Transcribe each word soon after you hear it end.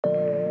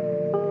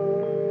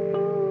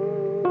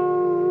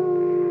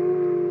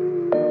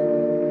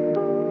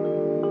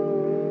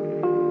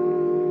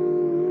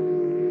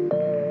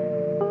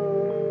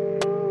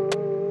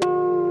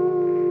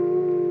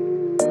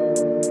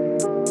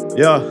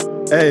Yeah,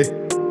 hey.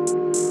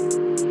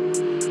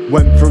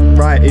 Went from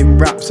writing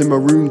raps in my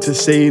room to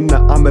saying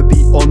that I'ma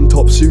be on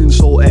top soon.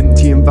 Soul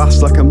empty and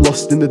vast like I'm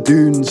lost in the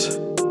dunes.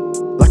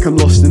 Like I'm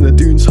lost in the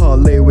dunes, I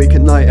lay awake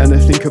at night and I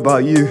think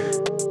about you.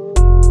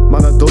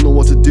 Man, I don't know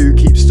what to do,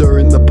 keep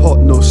stirring the pot,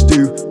 no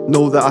stew.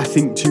 Know that I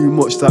think too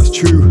much, that's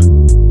true.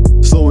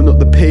 Slowing up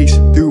the pace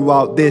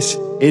throughout this,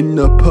 in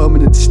a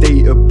permanent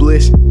state of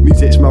bliss.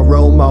 Music's my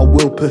realm, I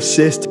will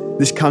persist.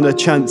 This kind of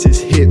chance is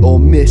hit or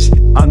miss.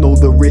 I know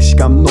the risk,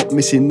 I'm not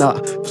missing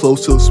that. Flow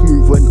so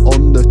smooth when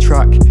on the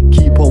track.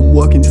 Keep on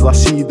working till I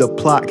see the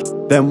plaque.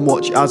 Then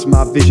watch as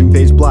my vision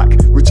fades black.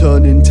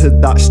 Returning to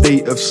that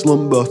state of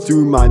slumber.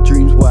 Through my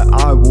dreams where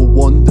I will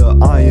wander.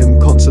 I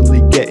am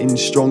constantly getting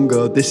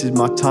stronger. This is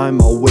my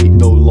time, I'll wait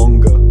no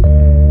longer.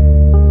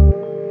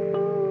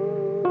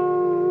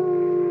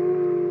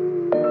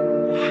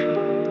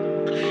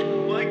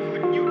 Why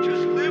couldn't you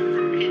just live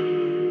for me?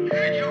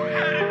 You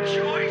had a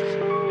choice.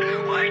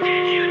 Why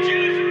did you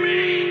choose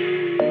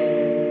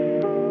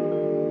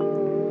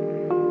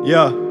me?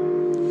 Yeah.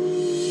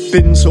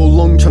 Been so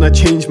long trying to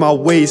change my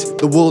ways.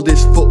 The world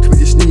is fucked, we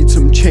just need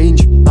some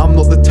change. I'm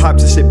not the type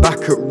to sit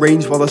back at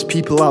range while there's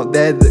people out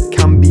there that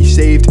can be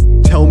saved.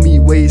 Tell me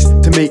ways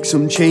to make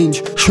some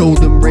change. Show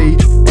them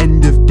rage,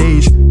 end of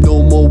days.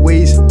 No more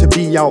ways to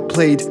be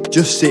outplayed.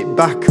 Just sit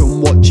back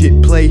and watch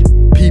it play.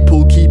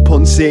 People keep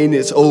on saying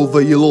it's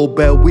over. You'll all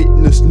bear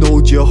witness, no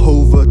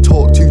Jehovah.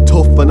 Talk too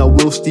tough and I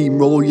will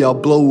steamroll ya. I'll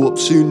blow up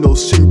soon, no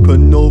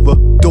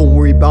supernova. Don't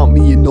worry about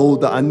me, you know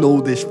that I know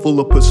this. Full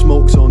up of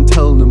smoke, so I'm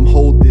telling them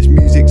hold this.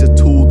 Music's a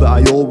tool that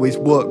I always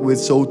work with.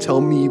 So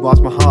tell me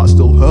why's my heart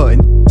still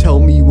hurting? Tell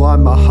me why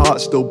my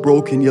heart's still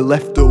broken. You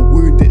left a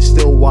wound, it's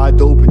still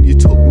wide open. You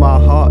took my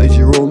heart as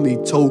your only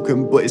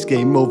token, but it's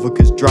game over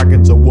cause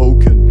dragons are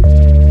woken.